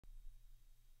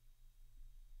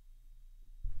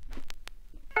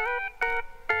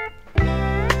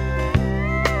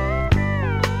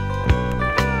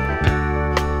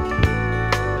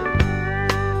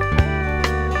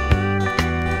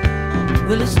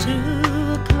2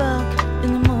 o'clock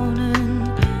in the morning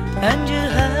and you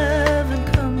haven't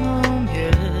come home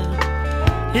yet.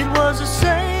 It was the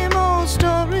same old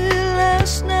story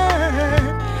last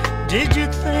night. Did you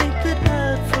think that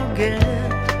I'd forget?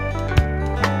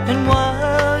 And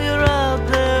while you're out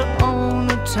there on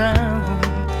the town,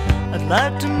 I'd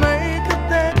like to make a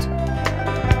bet.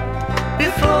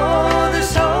 Before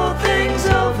this whole thing's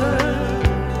over,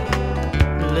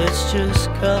 let's just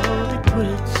call it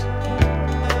quits.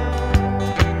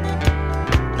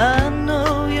 I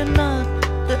know you're not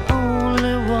the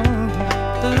only one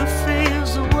who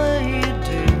feels the way you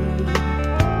do.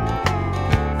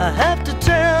 I have to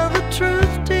tell the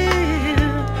truth, dear,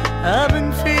 I've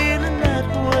been feeling that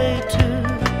way too.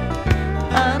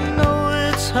 I know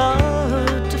it's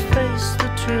hard to face the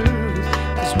truth,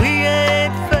 'cause we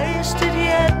ain't faced it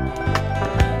yet.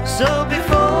 So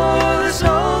before this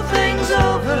whole thing's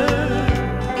over,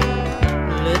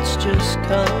 let's just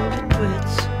call it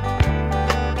quits.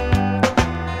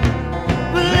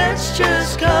 Let's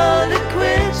just call it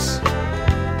quits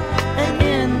and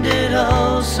end it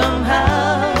all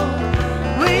somehow.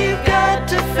 We've got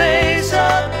to face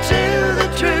up to the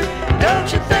truth.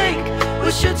 Don't you think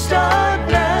we should start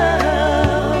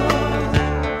now?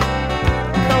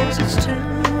 'Cause it's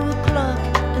 2 o'clock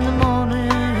in the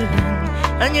morning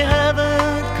and you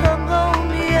haven't come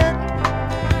home yet.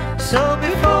 So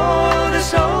before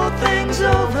this whole thing's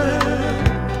over,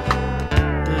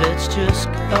 let's just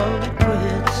call it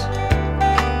quits.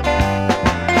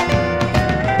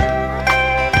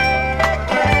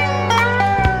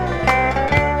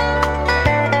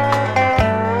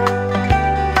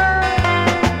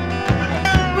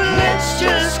 Well, let's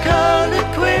just call it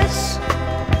quits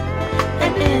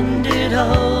and end it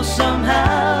all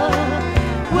somehow.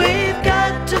 We've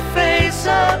got to face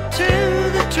up to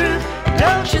the truth.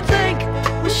 Don't you think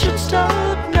we should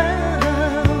start now?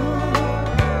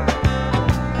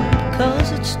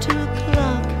 'Cause it's 2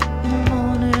 o'clock in the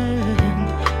morning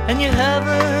and you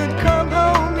haven't come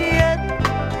home yet.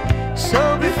 So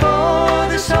before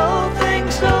this whole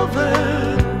thing's over,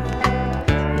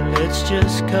 let's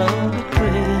just call it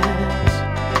quits.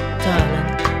 Darling,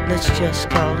 let's just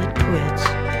call it quits.